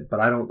have it. But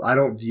I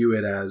don't view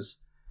it as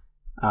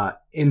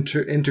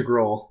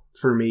integral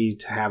for me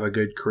to have a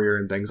good career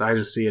and things. I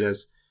just see it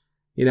as,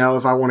 you know,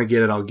 if I want to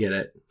get it, I'll get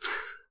it.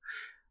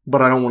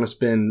 But I don't want to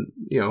spend,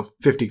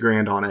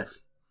 $50,000 on it.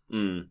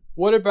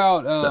 What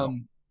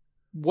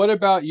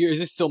about you?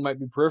 This still might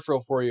be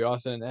peripheral for you,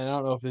 Austin, and I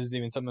don't know if this is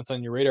even something that's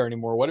on your radar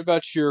anymore. What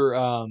about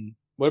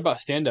what about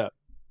stand-up?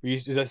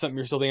 Is that something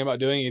you're still thinking about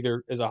doing,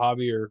 either as a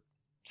hobby or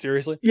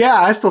seriously? Yeah,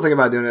 I still think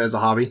about doing it as a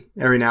hobby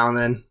every now and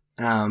then.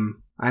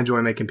 I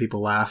enjoy making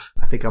people laugh.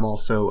 I think I'm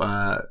also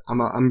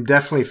I'm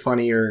definitely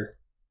funnier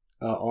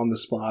on the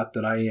spot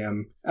than I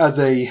am as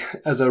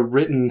a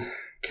written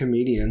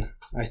comedian.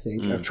 I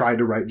think I've tried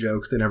to write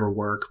jokes that never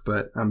work,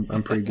 but I'm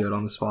pretty good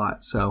on the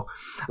spot. So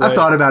right. I've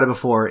thought about it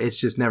before. It's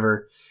just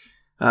never.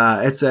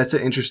 It's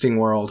an interesting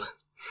world.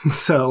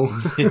 So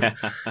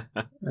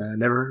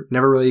never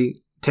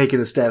really taking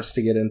the steps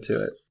to get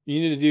into it. You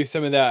need to do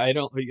some of that. I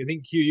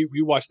think Q,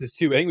 you watched this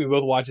too. I think we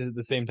both watched this at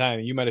the same time.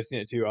 You might have seen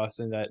it too,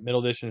 Austin. That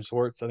Middle Dish and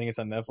Schwartz. I think it's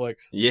on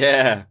Netflix.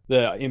 Yeah.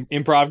 The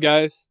improv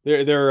guys.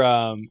 They're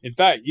in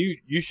fact,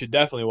 you should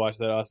definitely watch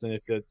that, Austin,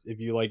 if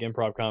you like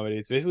improv comedy.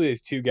 It's basically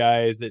these two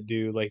guys that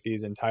do like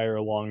these entire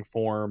long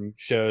form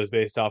shows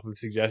based off of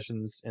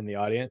suggestions in the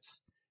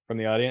audience. From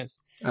the audience.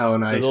 Oh,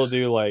 nice. So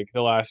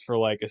they'll ask for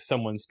like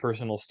someone's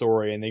personal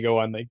story, and they go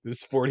on like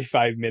this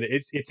 45-minute.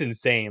 It's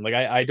insane. Like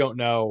I don't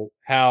know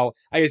how.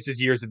 I guess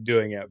just years of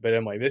doing it, but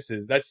I'm like,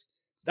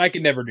 I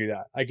could never do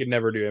that. I could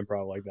never do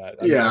improv like that.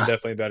 I'm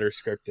definitely better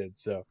scripted.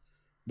 So,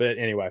 but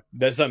anyway,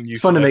 that's something you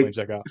should definitely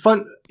check out.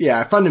 Fun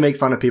to make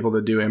fun of people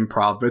that do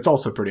improv, but it's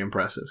also pretty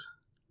impressive.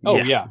 Oh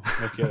yeah,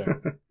 no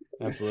kidding.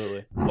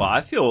 Absolutely. Well,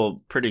 I feel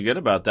pretty good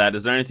about that.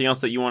 Is there anything else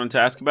that you wanted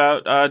to ask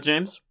about,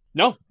 James?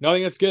 No, I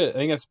think that's good. I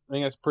think that's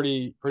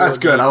pretty that's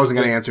good. I wasn't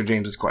going to answer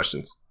James's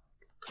questions.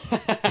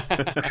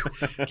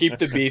 Keep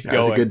the beef going. That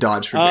was a good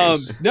dodge for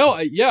James.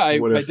 I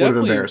would have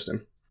embarrassed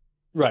him.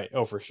 Right.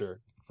 Oh, for sure.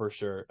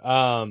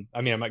 I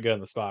mean, I'm not good on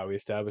the spot. We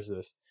established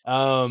this.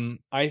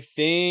 I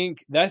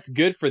think that's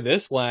good for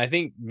this one. I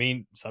think,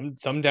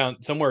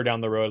 somewhere down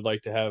the road, I'd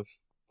like to have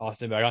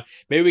Austin back on.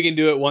 Maybe we can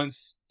do it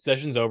once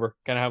session's over.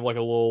 Kind of have like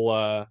a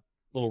little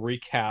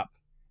recap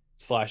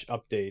 /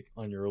 update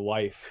on your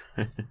life.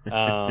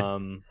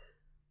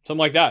 Something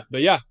like that.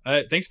 But yeah,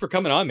 thanks for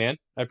coming on, man.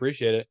 I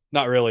appreciate it.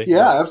 Not really.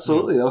 Yeah,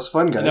 absolutely. That was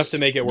fun, guys. Enough to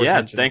make it worth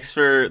mentioning.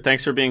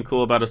 Thanks for being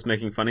cool about us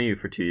making fun of you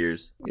for 2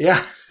 years.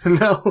 Yeah,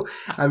 no,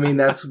 I mean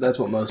that's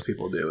what most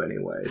people do,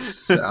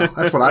 anyways. So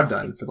that's what I've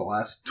done for the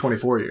last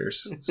 24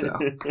 years. So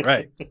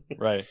right.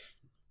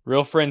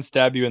 Real friends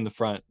stab you in the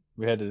front.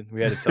 We had to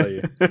tell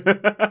you.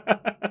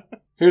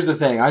 Here's the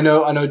thing. I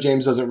know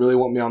James doesn't really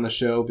want me on the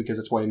show because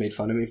that's why he made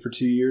fun of me for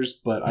 2 years,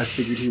 but I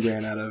figured he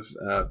ran out of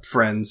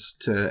friends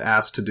to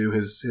ask to do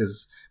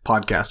his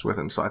podcast with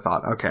him. So I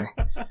thought, okay,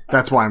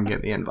 that's why I'm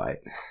getting the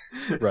invite.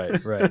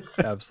 Right.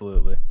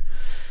 Absolutely.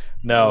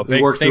 No,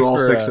 he worked through all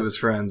 6 of his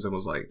friends and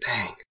was like,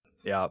 dang.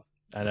 Yeah,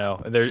 I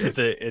know.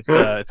 It's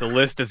a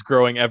list that's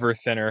growing ever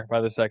thinner by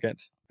the second.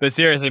 But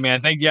seriously, man,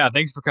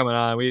 thanks for coming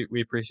on.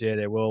 We appreciate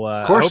it. We'll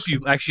I hope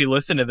you actually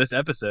listen to this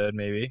episode,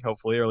 maybe,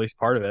 hopefully, or at least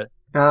part of it.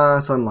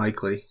 It's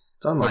unlikely.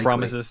 No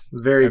promises.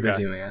 Very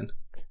busy, man.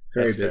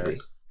 Very busy. Fair.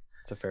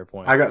 That's a fair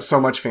point. I got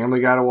so much Family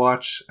Guy to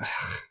watch.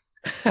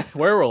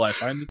 Where will I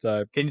find the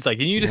time? Can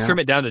you just trim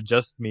it down to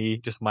just me,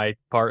 just my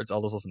parts?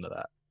 I'll just listen to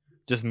that.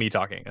 Just me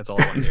talking. That's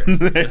all I want to hear.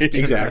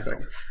 Exactly.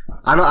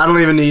 I don't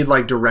even need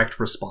like direct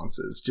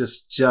responses.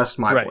 Just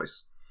my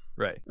voice.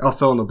 Right. I'll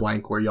fill in the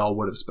blank where y'all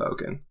would have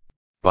spoken.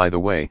 By the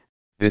way,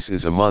 this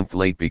is a month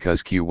late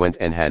because Q went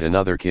and had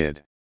another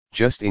kid.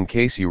 Just in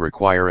case you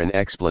require an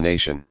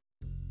explanation.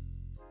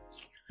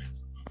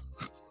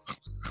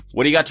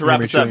 What do you got to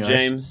wrap us up,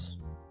 James?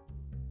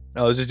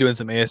 I was just doing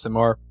some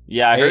ASMR.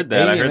 Yeah, I heard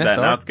that.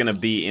 Now it's going to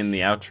be in the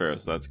outro,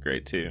 so that's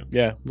great too.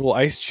 Yeah, a little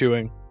ice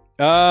chewing.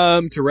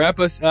 To wrap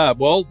us up,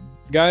 well,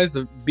 guys,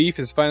 the beef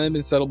has finally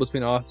been settled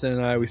between Austin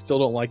and I. We still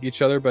don't like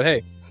each other, but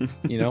hey,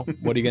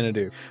 what are you going to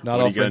do?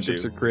 Not all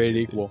friendships are created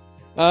equal.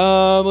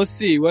 Let's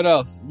see, what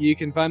else? You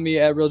can find me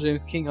at Real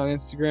James King on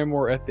Instagram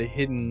or at the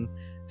hidden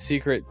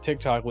secret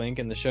TikTok link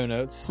in the show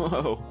notes.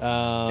 Whoa.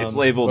 It's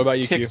labeled what about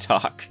you,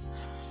 TikTok. Q?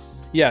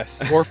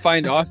 Yes, or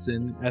find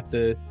Austin at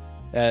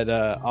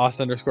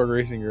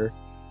Aus_Grasinger.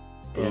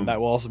 And that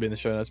will also be in the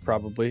show notes,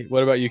 probably.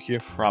 What about you, Q?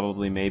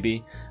 Probably,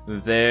 maybe.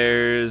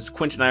 There's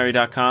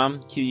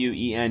QuentinIrie.com,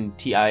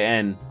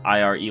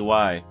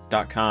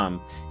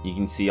 QuentinIrey.com. You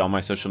can see all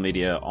my social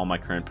media, all my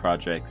current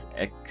projects,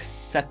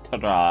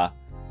 etc.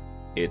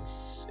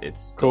 It's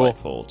cool.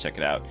 Delightful. Check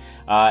it out.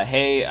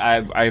 Hey,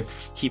 I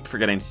keep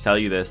forgetting to tell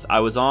you this. I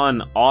was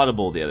on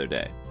Audible the other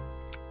day.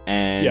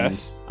 And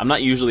yes. I'm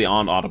not usually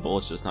on Audible.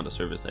 It's just not a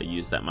service I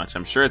use that much.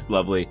 I'm sure it's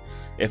lovely.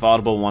 If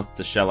Audible wants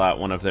to shell out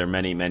one of their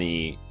many,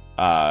 many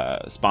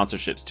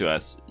sponsorships to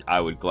us, I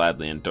would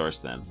gladly endorse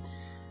them.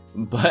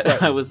 But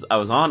right. I was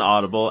on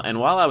Audible, and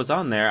while I was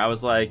on there, I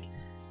was like,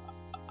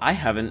 I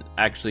haven't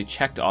actually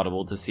checked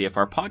Audible to see if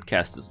our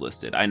podcast is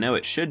listed. I know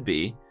it should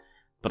be,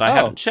 but I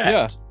haven't checked.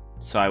 Yeah.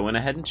 So I went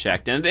ahead and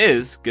checked, and it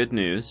is. Good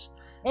news.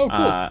 Oh,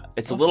 cool.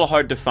 It's awesome. A little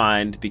hard to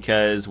find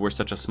because we're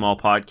such a small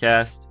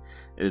podcast.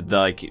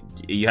 Like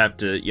you have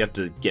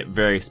to get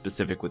very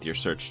specific with your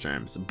search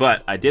terms.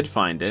 But I did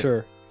find it.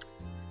 Sure.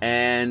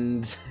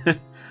 And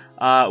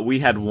we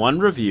had one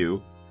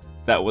review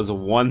that was a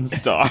 1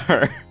 star.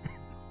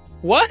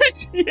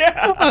 What?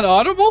 Yeah. On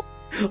Audible?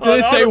 Did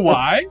it say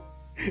why?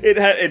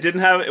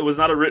 It was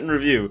not a written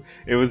review.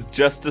 It was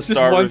just a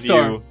star review.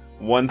 Star.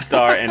 1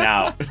 star and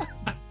out.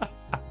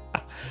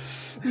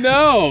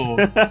 No.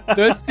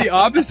 That's the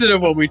opposite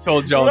of what we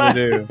told y'all to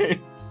do.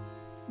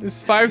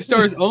 It's 5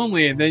 stars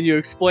only, and then you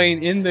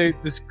explain in the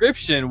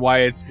description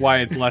why it's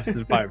less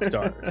than 5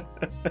 stars.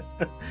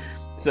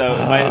 So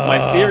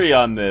my theory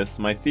on this,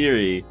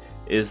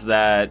 is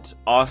that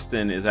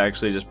Austin is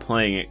actually just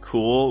playing it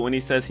cool when he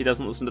says he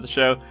doesn't listen to the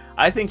show.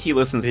 I think he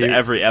listens to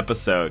every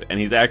episode, and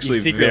he's actually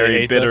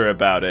very bitter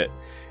about it.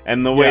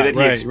 And the way Yeah, that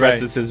he right,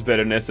 expresses his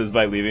bitterness is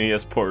by leaving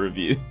us poor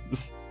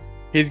reviews.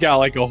 He's got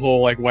like a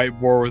whole like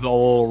whiteboard with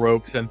all little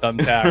ropes and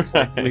thumbtacks,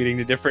 like leading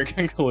to different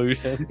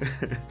conclusions.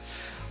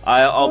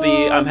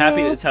 I'm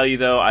happy to tell you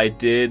though, I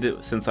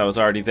did, since I was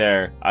already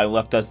there, I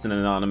left us an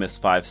anonymous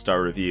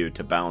 5-star review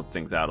to balance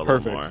things out a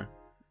little more.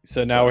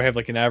 So now we have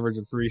like an average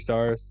of 3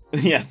 stars.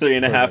 Yeah,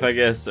 3.5, I Perfect.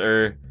 guess,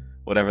 or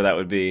whatever that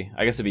would be.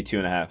 I guess it'd be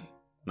 2.5,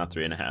 not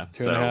 3.5. 2.5.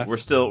 So we're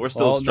still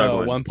Well,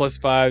 struggling. No, 1 plus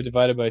 5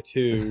 divided by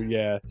 2.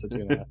 Yeah, it's a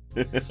 2.5.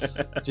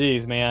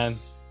 Jeez, man.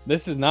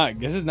 This is not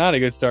a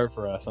good start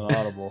for us on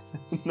Audible.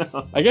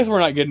 No. I guess we're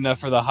not good enough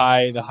for the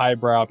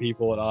highbrow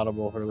people at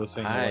Audible who are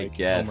listening to I like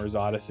guess. Homer's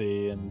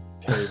Odyssey and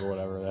Tape or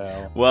whatever the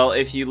hell. Well,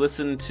 if you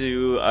listen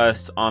to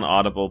us on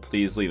Audible,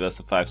 please leave us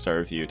a 5-star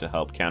review to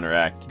help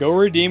counteract. Go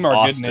redeem our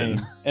Austin. good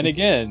name. And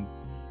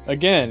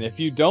again, if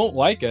you don't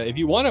like it, if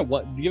you want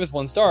to give us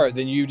 1 star,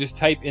 then you just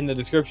type in the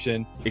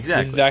description.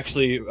 Exactly. This is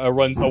actually a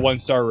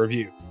 1-star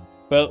review,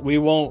 but we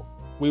won't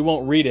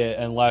read it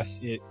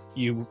unless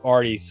you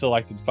already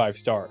selected 5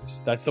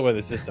 stars. That's the way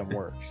the system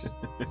works.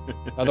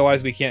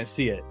 Otherwise, we can't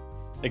see it,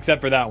 except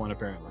for that one.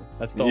 Apparently,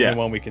 that's the only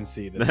one we can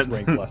see that's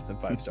ranked less than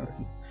 5 stars.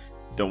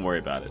 Don't worry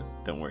about it.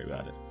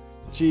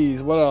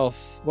 Jeez, what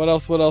else?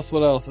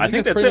 I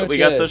think that's it. We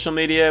got social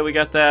media. We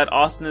got that.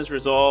 Austin is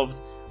resolved.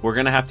 We're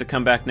gonna have to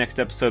come back next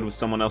episode with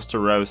someone else to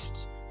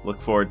roast.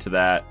 Look forward to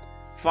that.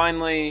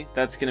 Finally,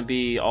 that's gonna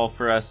be all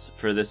for us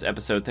for this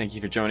episode. Thank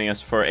you for joining us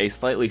for a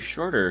slightly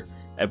shorter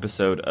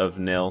episode of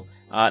Nil.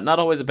 Not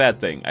always a bad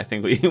thing. I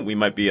think we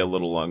might be a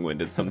little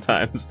long-winded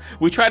sometimes.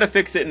 We try to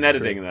fix it in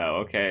editing, though.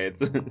 Okay,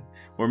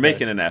 we're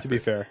making an effort. To be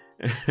fair,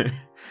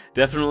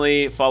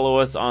 definitely follow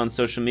us on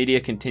social media.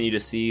 Continue to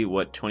see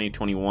what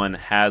 2021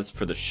 has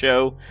for the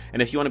show,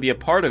 and if you want to be a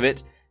part of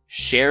it,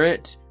 share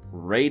it,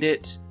 rate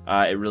it.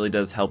 It really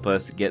does help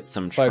us get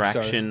some 5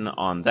 traction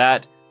on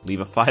that.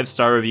 Leave a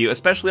 5-star review,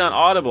 especially on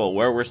Audible,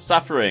 where we're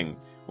suffering.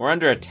 We're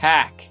under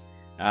attack,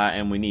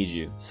 and we need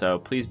you. So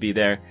please be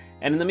there.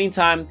 And in the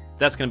meantime,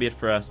 that's going to be it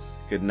for us.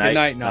 Good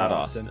night, not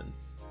Austin.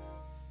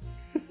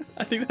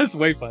 I think that's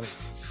way funny.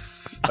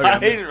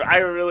 I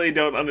really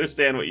don't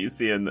understand what you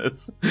see in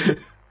this.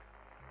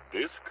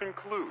 This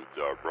concludes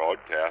our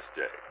broadcast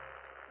day.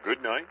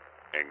 Good night,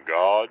 and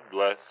God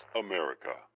bless America.